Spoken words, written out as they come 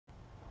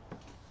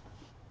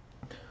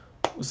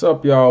What's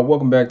up, y'all?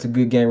 Welcome back to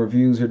Good Game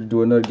Reviews. Here to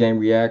do another game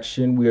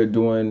reaction. We are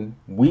doing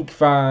Week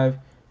 5,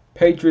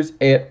 Patriots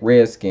at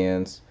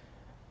Redskins.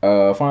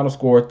 Final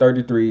score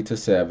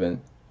 33-7.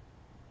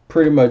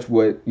 Pretty much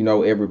what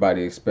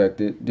everybody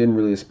expected. Didn't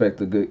really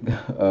expect a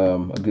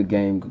good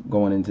game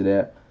going into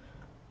that,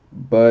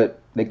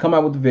 but they come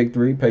out with the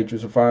victory.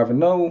 Patriots are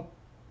 5-0.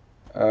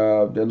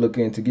 They're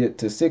looking to get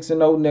to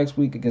 6-0 next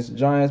week against the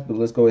Giants. But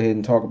let's go ahead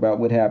and talk about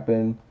what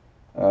happened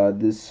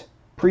this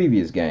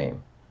previous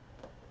game.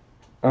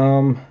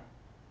 I'm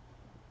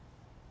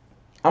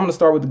gonna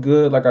start with the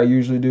good, like I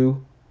usually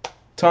do.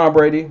 Tom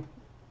Brady,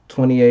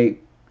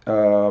 28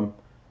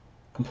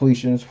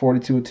 completions,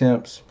 42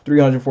 attempts,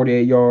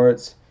 348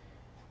 yards,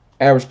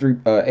 average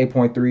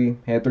 8.3,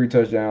 had 3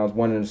 touchdowns,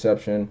 1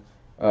 interception.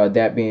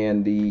 That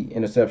being the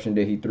interception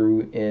that he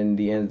threw in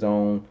the end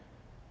zone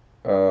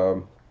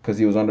because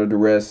he was under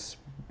duress.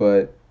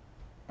 But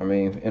I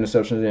mean,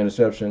 interception is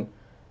interception.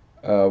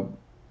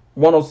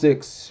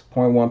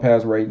 106.1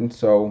 pass rating,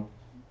 so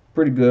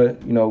pretty good.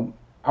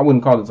 I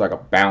wouldn't call this like a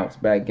bounce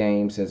back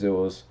game since it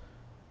was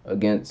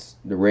against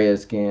the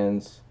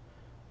Redskins.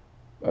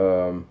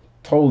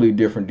 Totally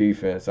different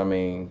defense. I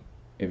mean,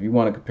 if you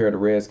want to compare the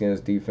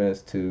Redskins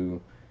defense to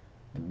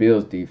the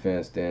Bills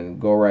defense, then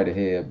go right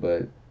ahead.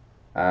 But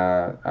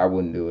I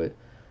wouldn't do it.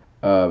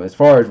 As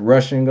far as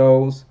rushing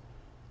goes,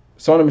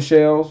 Sony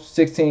Michel,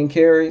 16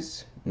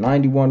 carries,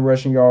 91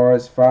 rushing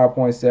yards,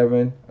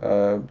 5.7.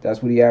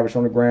 That's what he averaged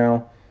on the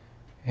ground.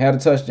 Had a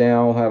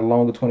touchdown, had a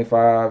longer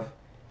 25.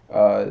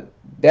 Uh,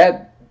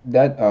 that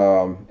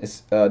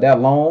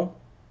long.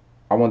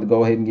 I wanted to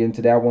go ahead and get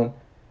into that one.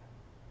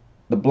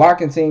 The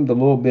blocking seemed a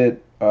little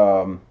bit.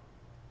 It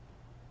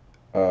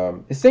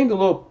seemed a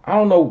little. I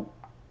don't know.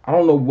 I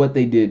don't know what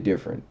they did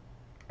different.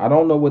 I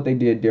don't know what they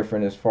did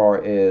different as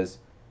far as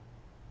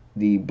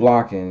the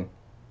blocking.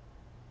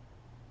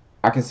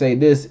 I can say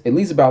this at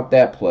least about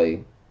that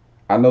play.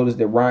 I noticed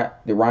that Ryan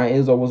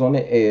Izzo was on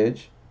the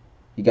edge.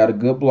 He got a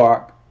good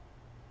block,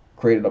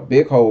 created a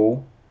big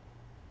hole.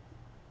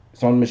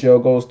 Sony Michel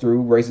goes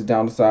through, races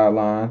down the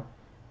sideline.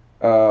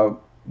 But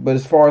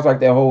as far as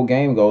like that whole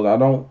game goes, I'm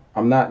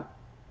not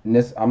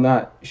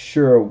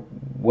sure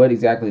what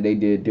exactly they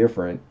did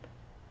different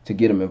to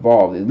get him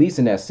involved. At least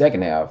in that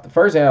second half. The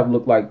first half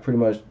looked like pretty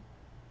much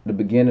the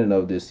beginning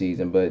of this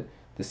season, but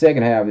the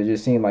second half it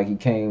just seemed like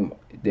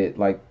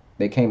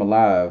they came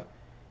alive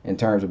in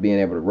terms of being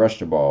able to rush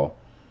the ball.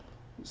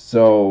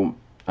 So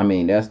I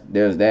mean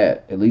there's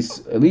that. At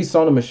least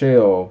Sony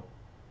Michel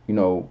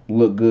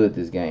look good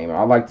this game.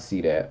 I like to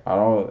see that. I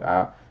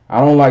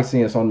don't like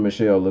seeing Sony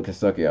Michel looking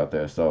sucky out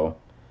there. So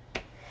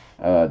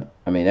I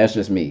mean that's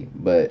just me.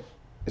 But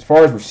as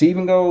far as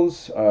receiving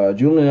goes,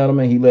 Julian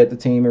Edelman, he led the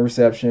team in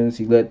receptions.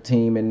 He led the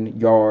team in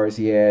yards.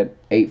 He had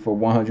 8 for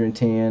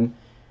 110,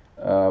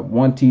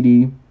 1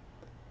 TD,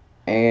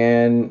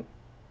 and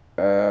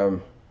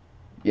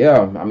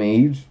yeah, I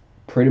mean he's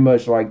pretty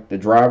much like the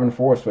driving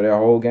force for that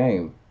whole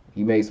game.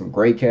 He made some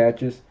great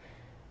catches.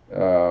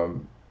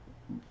 Um,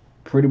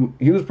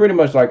 he was pretty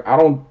much like I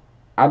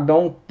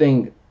don't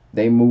think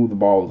they moved the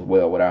ball as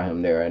well without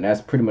him there, and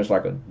that's pretty much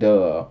like a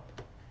duh,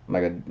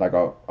 like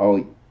a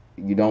oh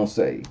you don't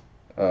say.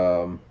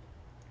 Um,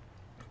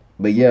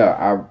 but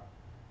yeah,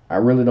 I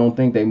really don't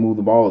think they moved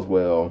the ball as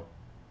well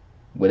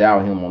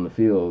without him on the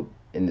field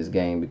in this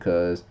game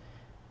because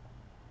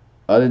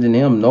other than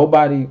him,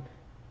 nobody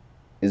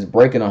is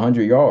breaking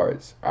 100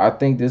 yards. I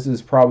think this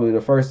is probably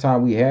the first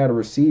time we had a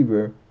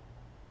receiver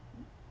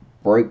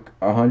break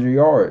 100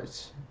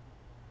 yards.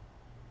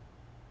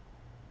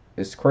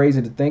 It's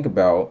crazy to think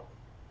about,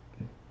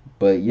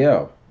 but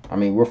yeah, I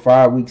mean we're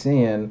 5 weeks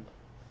in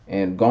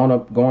and going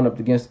up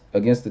against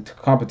the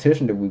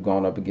competition that we've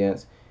gone up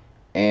against,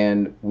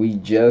 and we're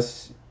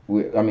just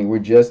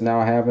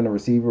now having a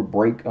receiver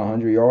break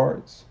 100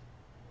 yards.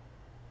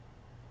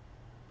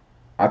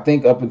 I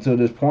think up until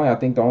this point, I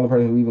think the only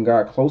person who even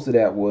got close to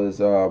that was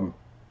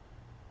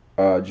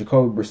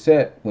Jacoby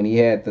Brissett when he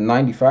had the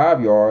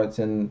 95 yards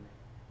and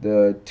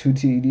the 2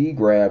 TD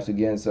grabs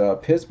against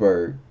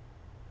Pittsburgh.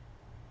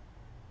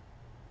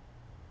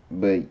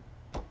 But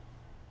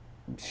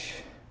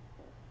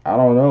I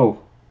don't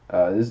know.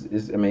 I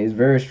mean, it's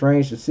very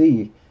strange to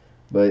see,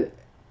 but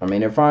I mean,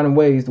 they're finding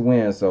ways to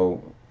win,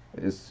 so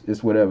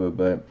it's whatever.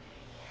 But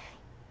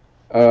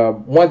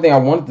one thing I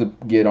wanted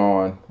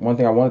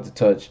to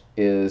touch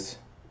is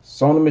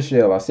Sony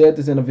Michel. I said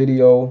this in a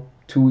video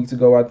 2 weeks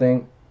ago, I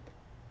think.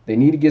 They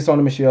need to get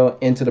Sony Michel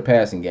into the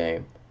passing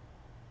game.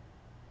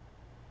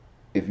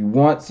 If you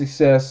want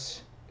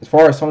success, as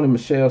far as Sony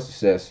Michel's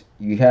success,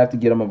 you have to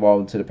get him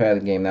involved into the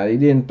passing game. Now, they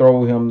didn't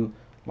throw him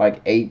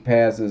like 8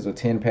 passes or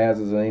 10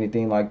 passes or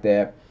anything like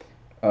that.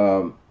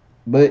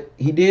 But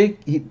he did.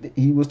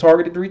 He was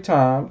targeted 3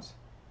 times.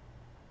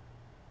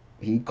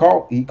 He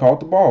caught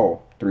the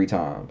ball 3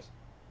 times.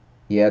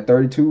 He had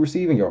 32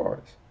 receiving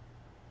yards.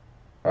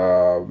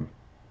 Um,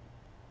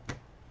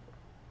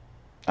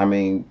 I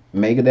mean,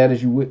 make of that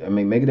as you would. I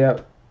mean, make of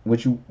that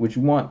what you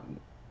want.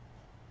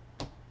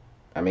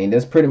 I mean,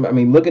 that's pretty much. I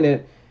mean, looking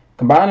at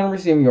combining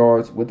receiving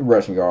yards with the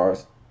rushing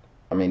yards,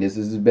 I mean, this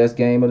is his best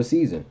game of the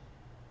season.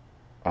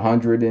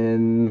 100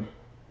 and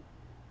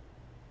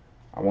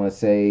I want to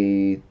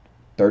say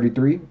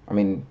 33. I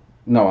mean,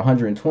 no,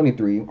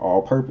 123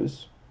 all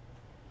purpose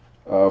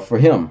for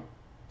him.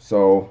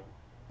 So,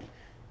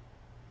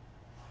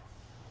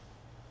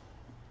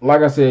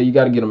 like I said, you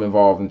got to get him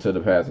involved into the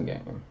passing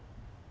game.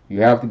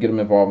 You have to get him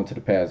involved into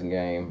the passing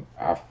game.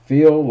 I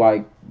feel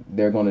like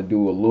they're going to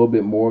do a little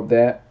bit more of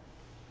that.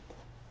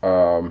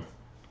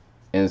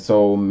 And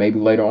so maybe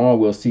later on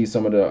we'll see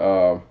some of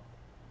the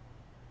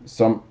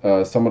some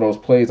of those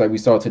plays like we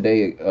saw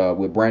today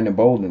with Brandon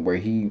Bolden, where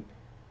he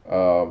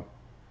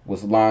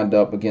was lined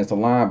up against a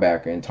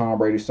linebacker, and Tom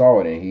Brady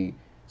saw it, and he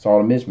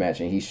saw the mismatch,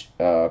 and he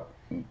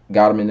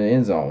got him in the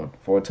end zone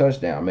for a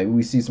touchdown. Maybe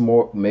we see some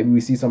more. Maybe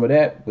we see some of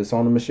that with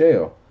Sony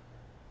Michel.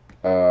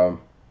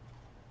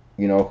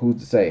 Who's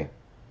to say?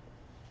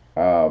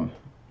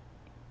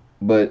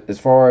 But as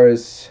far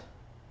as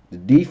the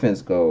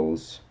defense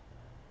goes,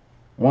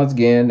 once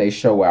again they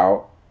show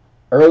out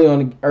early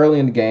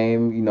in the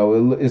game.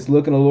 It's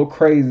looking a little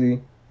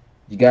crazy.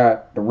 You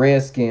got the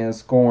Redskins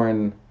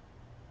scoring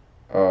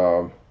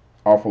off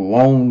a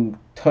long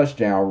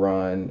touchdown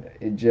run.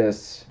 It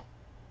just,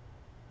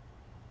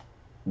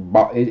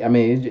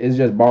 it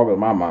just boggled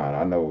my mind.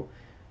 I know,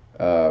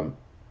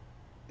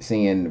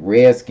 seeing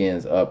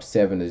Redskins up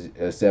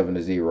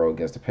 7-0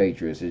 against the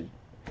Patriots, it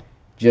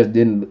just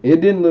didn't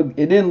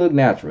look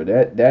natural.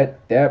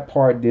 That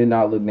part did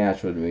not look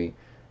natural to me.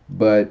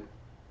 But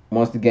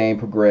once the game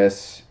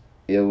progressed,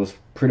 it was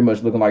pretty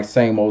much looking like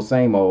same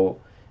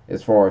old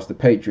as far as the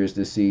Patriots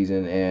this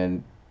season,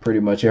 and pretty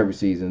much every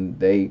season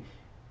they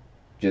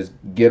just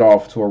get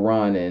off to a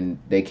run and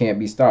they can't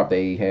be stopped.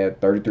 They had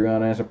 33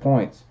 unanswered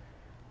points.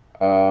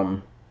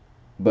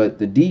 But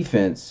the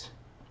defense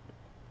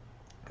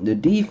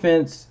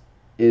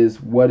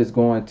is what is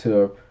going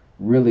to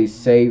really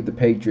save the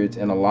Patriots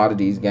in a lot of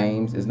these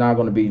games. It's not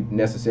going to be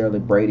necessarily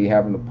Brady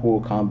having to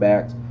pull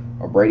comebacks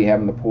or Brady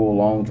having to pull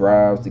long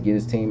drives to get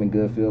his team in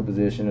good field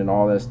position and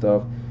all that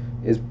stuff.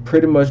 It's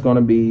pretty much going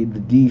to be the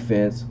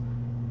defense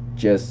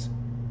just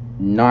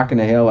knocking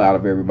the hell out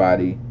of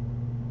everybody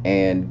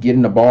and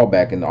getting the ball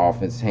back in the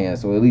offense's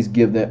hands. So at least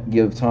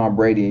give Tom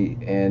Brady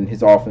and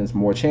his offense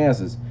more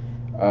chances.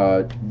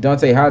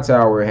 Dante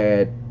Hightower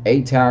had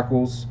 8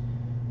 tackles,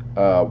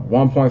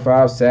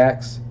 1.5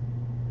 sacks.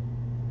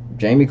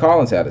 Jamie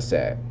Collins had a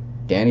sack.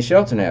 Danny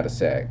Shelton had a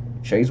sack.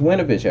 Chase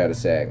Winovich had a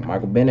sack.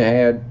 Michael Bennett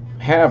had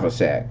half a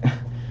sack.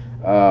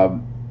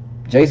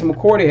 Jason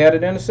McCourty had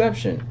an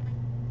interception.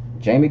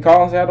 Jamie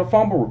Collins had a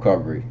fumble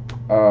recovery,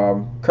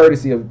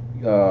 courtesy of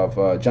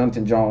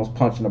Jonathan Jones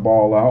punching the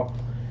ball out.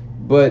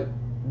 But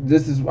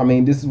this is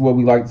what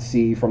we like to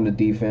see from the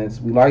defense.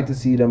 We like to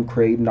see them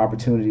creating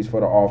opportunities for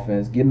the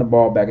offense, getting the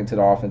ball back into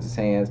the offense's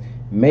hands,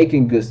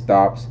 making good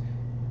stops,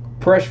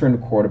 pressuring the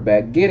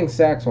quarterback, getting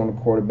sacks on the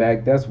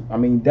quarterback. That's what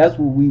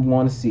we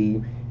want to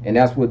see, and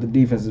that's what the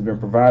defense has been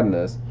providing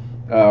us.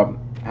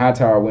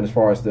 Hightower went as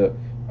far as to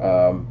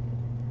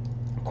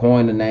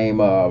coin the name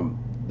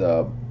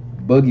the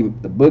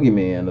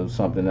boogeyman or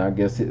something. I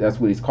guess that's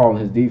what he's calling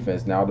his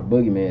defense now, the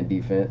boogeyman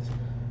defense.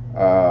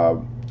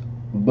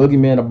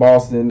 Boogeyman of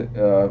Boston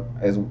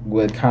is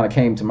what kind of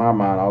came to my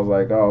mind. I was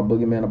like, oh,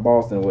 Boogeyman of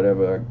Boston or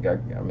whatever. I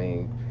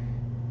mean,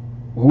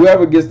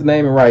 whoever gets the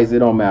naming rights, it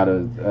don't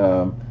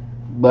matter.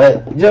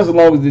 But just as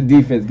long as the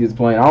defense gets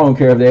playing, I don't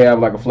care if they have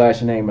like a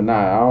flashy name or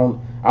not.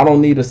 I don't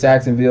need a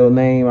Saxonville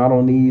name. I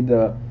don't need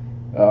the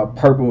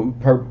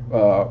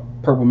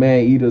purple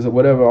man eaters or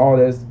whatever. All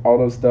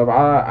those stuff.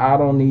 I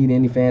don't need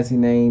any fancy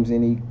names.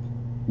 Any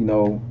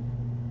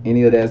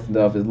of that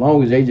stuff. As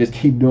long as they just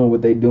keep doing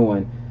what they're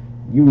doing,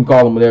 you can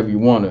call them whatever you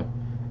want to.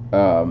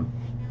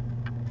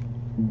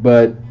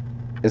 But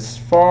as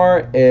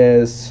far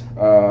as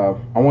I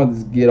wanted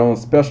to get on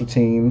special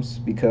teams,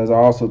 because I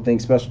also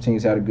think special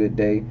teams had a good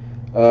day.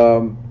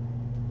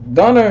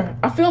 Gunner,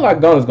 I feel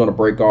like Gunner's going to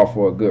break off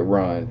for a good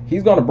run.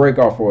 He's going to break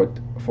off for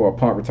a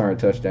punt return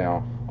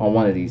touchdown on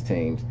one of these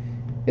teams.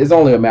 It's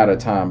only a matter of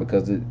time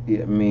because the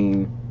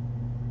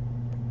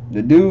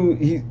dude,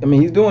 he's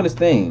doing his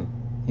thing.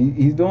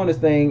 He's doing his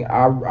thing.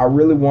 I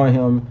really want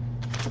him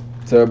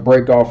to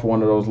break off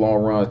one of those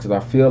long runs because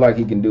I feel like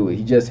he can do it.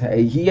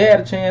 He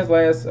had a chance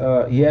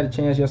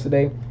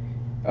yesterday.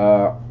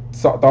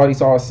 Thought he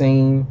saw a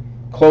seam,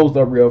 closed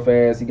up real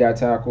fast. He got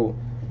tackled,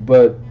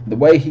 but the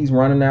way he's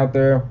running out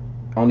there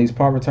on these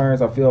punt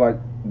returns, I feel like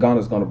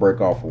Gunner's going to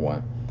break off for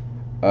one.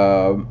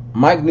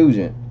 Mike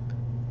Nugent.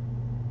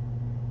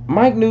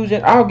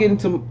 I'll get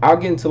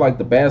into like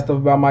the bad stuff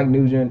about Mike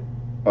Nugent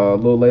a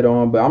little later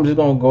on, but I'm just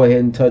going to go ahead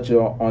and touch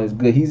on his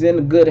good. He's in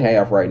the good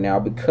half right now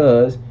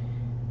because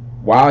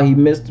while he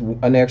missed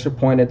an extra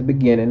point at the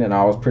beginning, and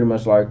I was pretty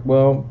much like,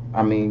 well,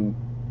 I mean,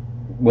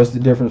 what's the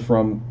difference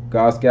from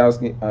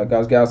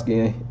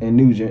Gostkowski and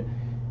Nugent?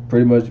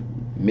 Pretty much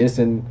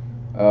missing,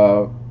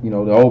 the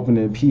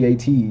opening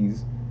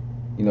PATs.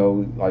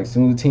 Like as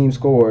soon as the team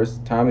scores,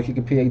 time to kick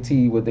a PAT,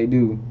 what they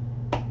do,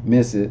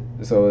 miss it.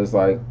 So it's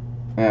like,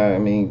 it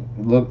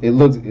looked a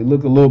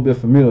little bit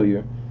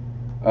familiar.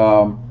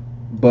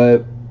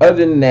 But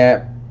Other than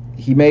that,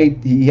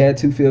 he had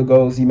 2 field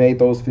goals. He made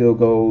those field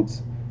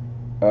goals.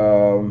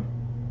 Um,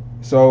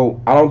 so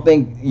I don't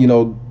think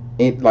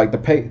like the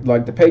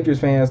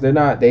Patriots fans,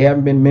 they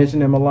haven't been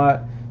mentioning him a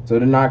lot, so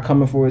they're not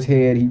coming for his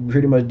head. He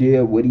pretty much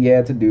did what he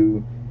had to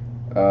do.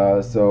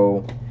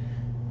 So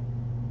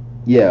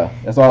yeah,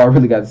 that's all I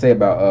really got to say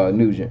about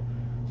Nugent.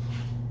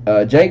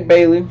 Jake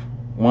Bailey,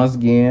 once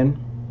again,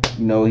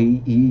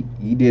 he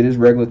did his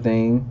regular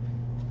thing.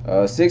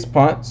 6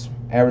 punts,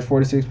 average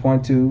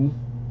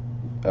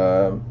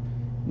 46.2,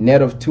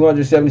 net of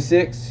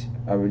 276.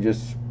 I mean,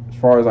 just as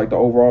far as like the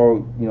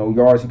overall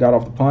yards he got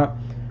off the punt.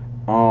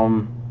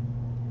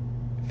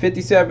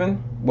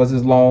 57 was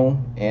his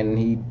long, and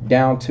he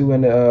down 2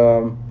 in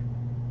the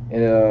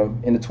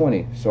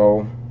 20.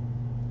 So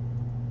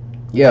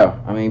yeah,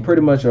 I mean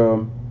pretty much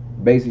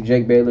basic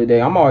Jake Bailey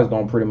day.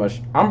 I'm pretty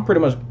much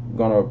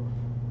gonna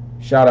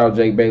shout out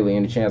Jake Bailey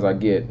any chance I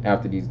get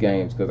after these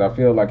games, because I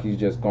feel like he's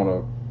just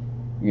gonna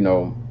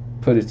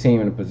put his team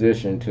in a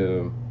position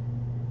to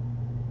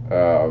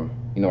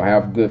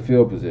have good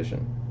field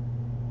position.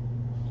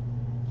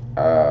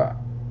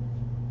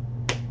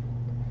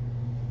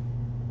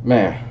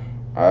 Man,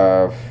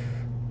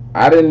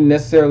 I didn't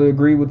necessarily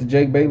agree with the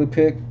Jake Bailey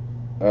pick.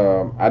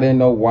 I didn't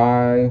know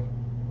why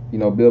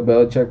Bill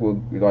Belichick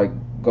would like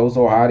go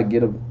so high to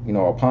get a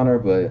punter,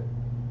 but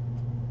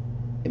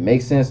it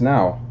makes sense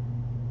now.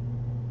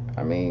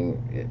 I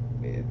mean,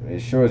 it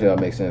sure as hell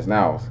makes sense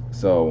now.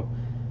 So,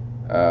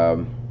 I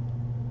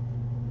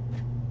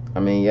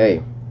mean,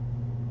 hey,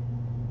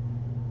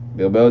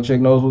 Bill Belichick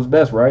knows what's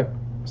best, right?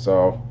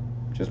 So,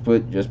 just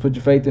put your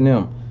faith in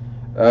him.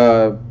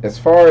 As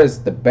far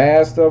as the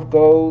bad stuff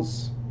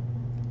goes,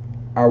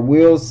 I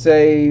will just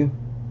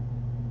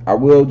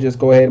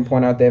go ahead and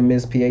point out that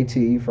missed PAT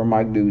from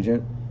Mike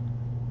Nugent.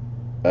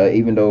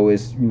 Even though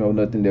it's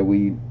nothing that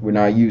we're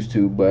not used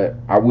to, but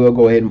I will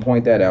go ahead and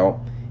point that out.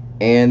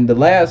 And the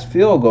last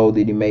field goal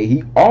that he made,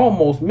 he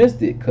almost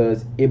missed it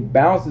because it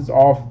bounces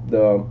off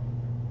the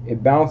edge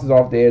of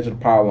the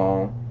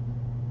pylon,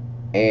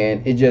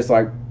 and it just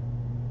like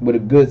with a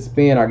good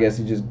spin, I guess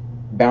it just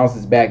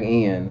bounces back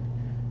in,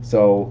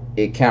 so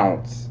it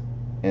counts.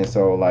 And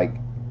so like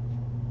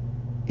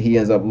he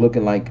ends up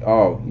looking like,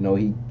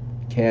 he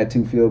had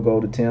 2 field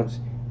goal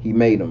attempts, he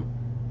made them.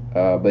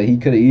 But he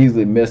could have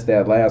easily messed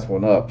that last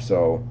one up.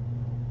 So,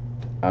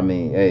 I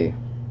mean, hey.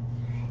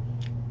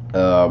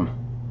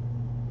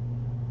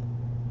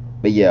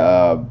 But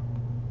yeah,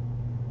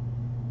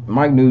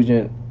 Mike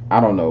Nugent,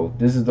 I don't know.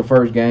 This is the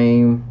first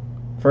game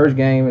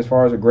as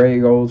far as the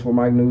grade goes for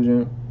Mike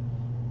Nugent.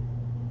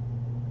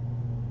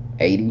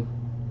 80,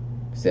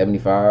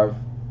 75.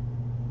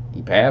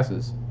 He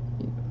passes.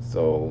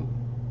 So,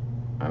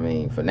 I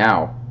mean, for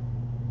now.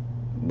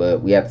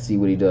 But we have to see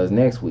what he does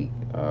next week.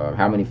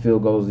 How many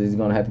field goals is he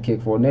going to have to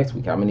kick for next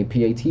week? How many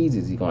PATs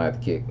is he going to have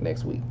to kick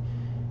next week?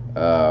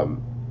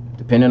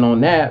 Depending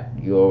on that,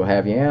 you'll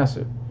have your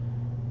answer.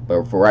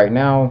 But for right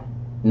now,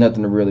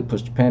 nothing to really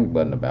push the panic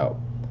button about.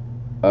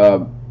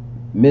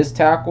 Missed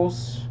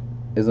tackles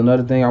is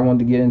another thing I wanted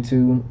to get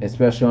into,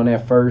 especially on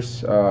that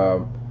first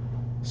first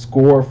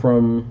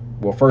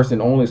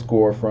and only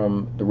score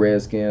from the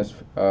Redskins.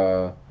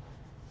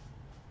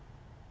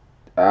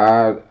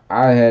 I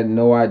had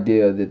no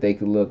idea that they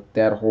could look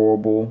that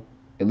horrible,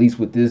 at least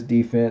with this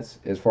defense,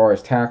 as far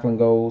as tackling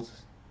goes.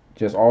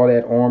 Just all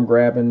that arm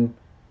grabbing.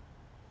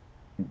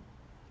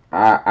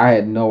 I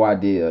had no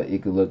idea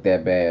it could look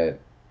that bad.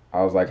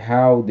 I was like,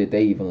 how did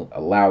they even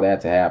allow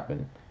that to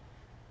happen?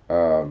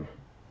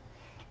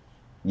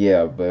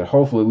 Yeah, but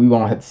hopefully we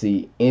won't have to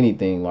see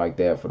anything like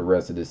that for the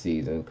rest of the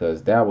season,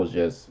 because that was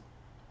just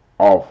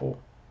awful.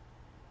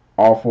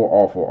 Awful,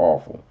 awful,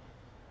 awful.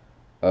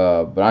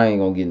 But I ain't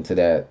gonna get into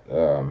that.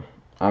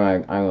 I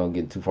ain't gonna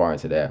get too far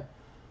into that.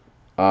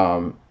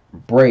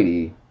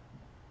 Brady.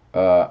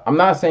 I'm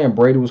not saying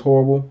Brady was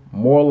horrible.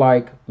 More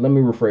like, let me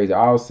rephrase it.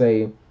 I'll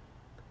say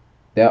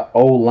that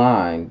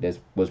O-line that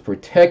was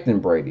protecting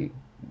Brady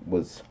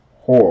was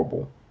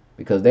horrible,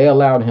 because they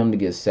allowed him to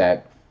get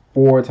sacked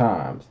 4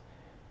 times.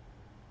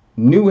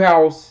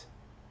 Newhouse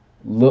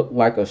looked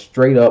like a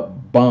straight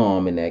up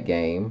bum in that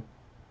game,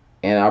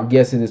 and I'm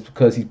guessing it's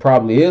because he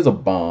probably is a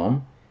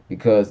bum,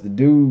 because the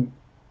dude,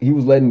 he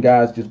was letting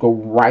guys just go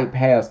right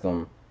past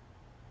him,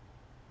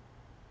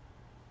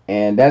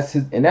 and that's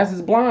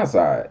his blind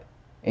side,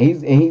 and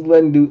he's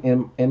letting dude,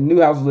 and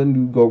Newhouse is letting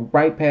dude go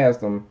right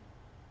past him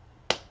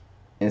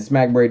and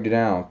smack Brady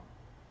down.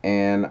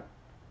 And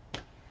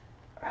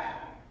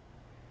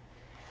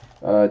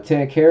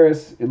Ted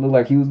Karras, it looked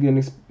like he was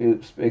getting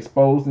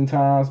exposed in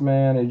times,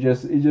 man. It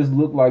just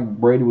looked like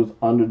Brady was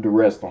under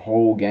duress the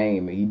whole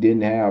game. He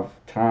didn't have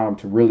time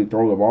to really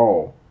throw the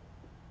ball.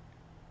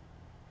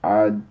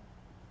 I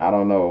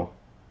don't know.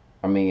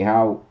 I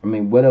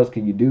mean, what else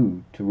can you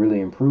do to really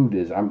improve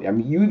this? I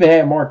mean, you even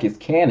had Marcus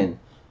Cannon,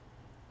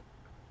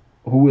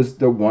 who is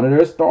one of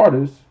their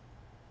starters.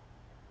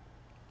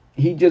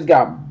 He just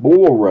got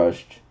bull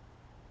rushed,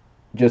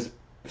 just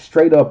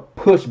straight up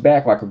pushed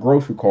back like a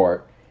grocery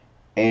cart,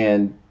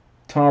 and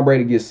Tom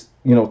Brady gets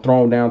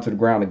thrown down to the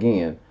ground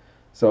again.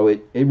 So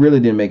it really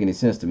didn't make any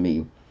sense to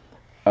me.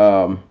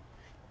 Um,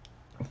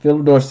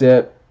 Philip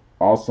Dorsett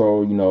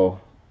also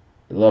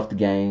left the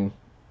game.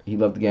 He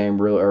left the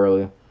game real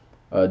early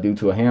due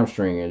to a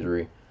hamstring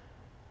injury.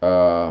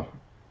 Uh,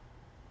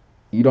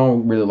 you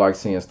don't really like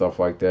seeing stuff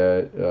like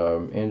that.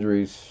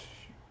 Injuries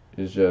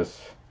is just,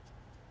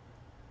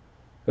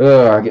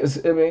 I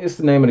guess, I mean, it's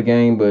the name of the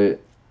game, but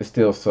it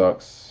still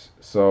sucks.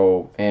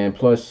 So, and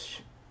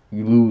plus,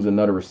 you lose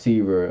another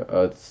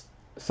receiver,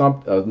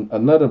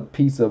 another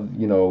piece of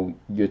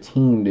your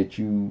team that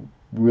you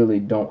really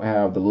don't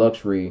have the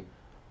luxury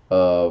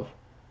of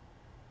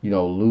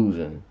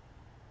losing,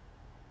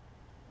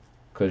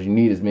 because you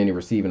need as many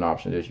receiving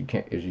options as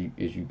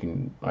you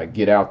can like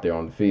get out there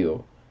on the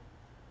field.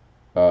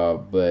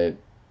 But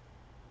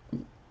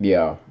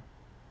yeah,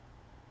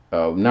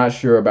 not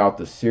sure about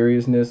the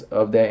seriousness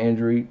of that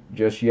injury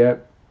just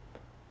yet.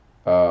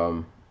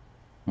 Um,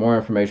 More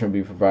information will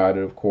be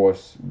provided, of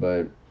course,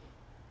 but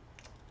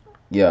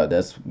yeah,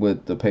 that's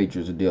what the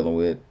Patriots are dealing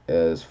with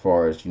as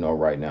far as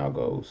right now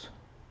goes.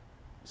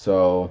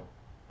 So,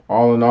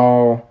 all in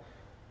all,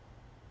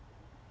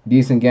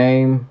 decent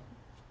game.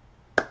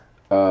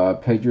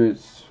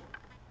 Patriots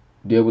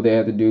did what they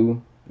had to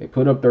do. They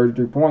put up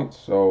 33 points.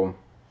 So,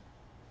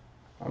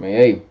 I mean,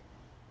 hey,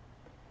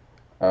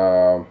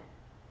 uh,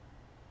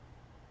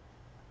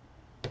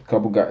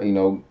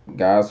 couple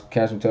guys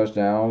catching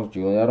touchdowns.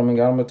 Julian Edelman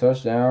got him a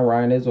touchdown.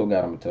 Ryan Izzo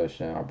got him a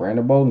touchdown.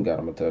 Brandon Bolden got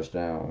him a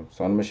touchdown.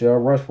 Sonny Michel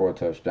rushed for a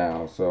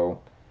touchdown.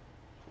 So,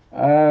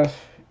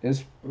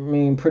 it's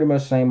pretty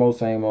much same old,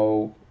 same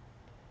old.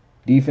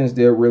 Defense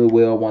did really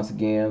well once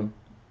again.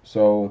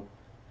 So,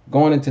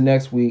 going into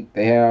next week,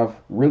 they have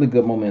really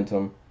good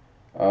momentum.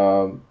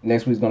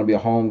 Next week's going to be a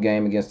home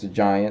game against the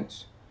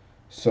Giants.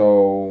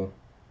 So,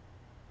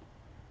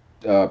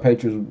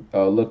 Patriots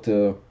look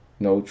to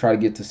try to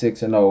get to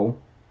 6-0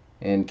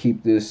 and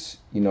keep this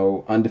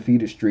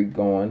undefeated streak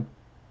going.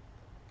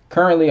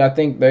 Currently, I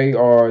think they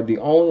are the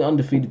only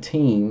undefeated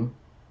team,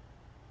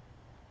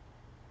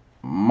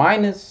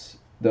 minus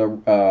the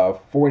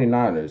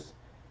 49ers,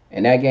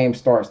 and that game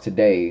starts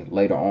today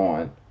later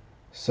on.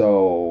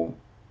 So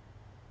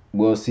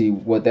we'll see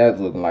what that's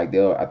looking like.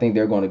 I think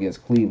they're going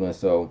against Cleveland.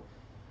 So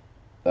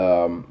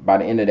by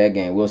the end of that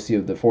game, we'll see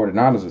if the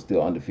 49ers are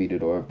still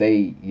undefeated or if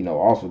they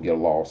also get a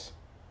loss.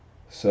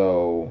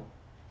 So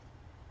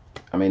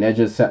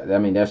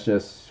that's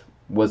just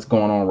what's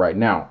going on right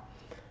now.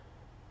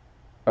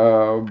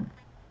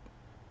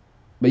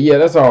 But yeah,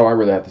 that's all I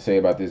really have to say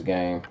about this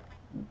game.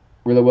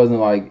 Really wasn't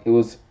like it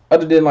was,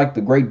 other than like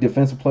the great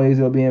defensive plays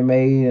that were being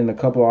made and a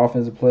couple of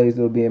offensive plays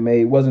that were being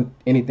made. It wasn't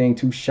anything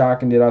too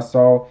shocking that I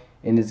saw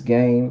in this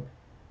game.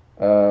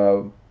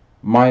 Uh,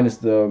 Minus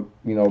the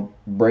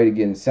Brady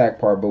getting sacked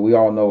part, but we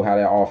all know how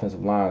that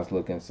offensive line is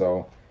looking.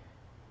 So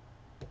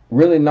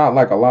really not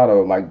like a lot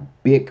of like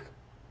big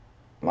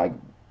like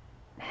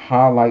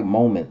highlight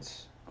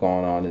moments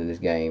going on in this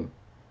game.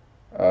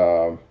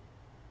 Uh,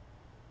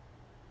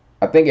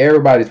 I think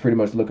everybody's pretty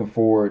much looking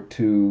forward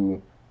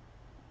to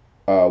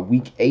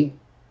week 8.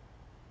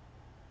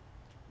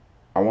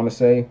 I want to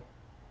say,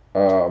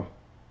 uh,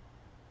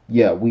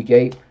 yeah, week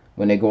 8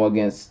 when they go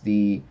against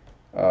the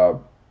uh,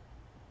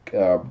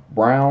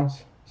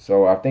 Browns.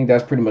 So I think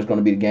that's pretty much going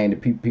to be the game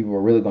that people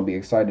are really going to be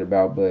excited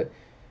about. But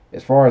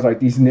as far as like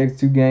these next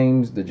 2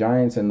 games, the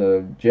Giants and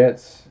the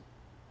Jets,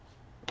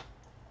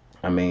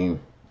 I mean,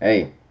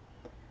 hey,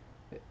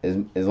 as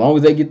long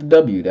as they get the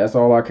W, that's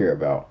all I care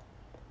about.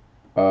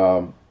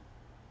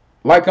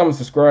 Like, comment,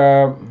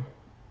 subscribe.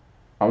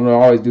 I'm gonna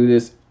always do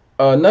this.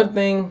 Another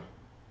thing,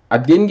 I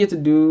didn't get to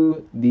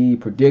do the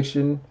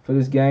prediction for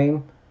this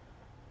game,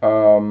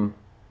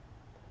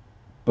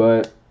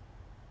 but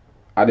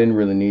I didn't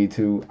really need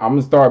to. I'm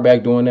gonna start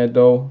back doing that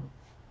though.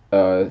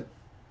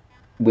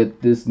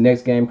 With this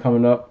next game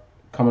coming up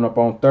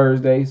on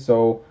Thursday,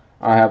 so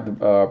I have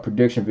the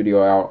prediction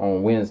video out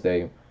on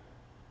Wednesday.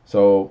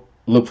 So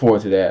look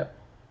forward to that.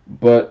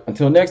 But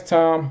until next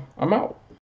time, I'm out.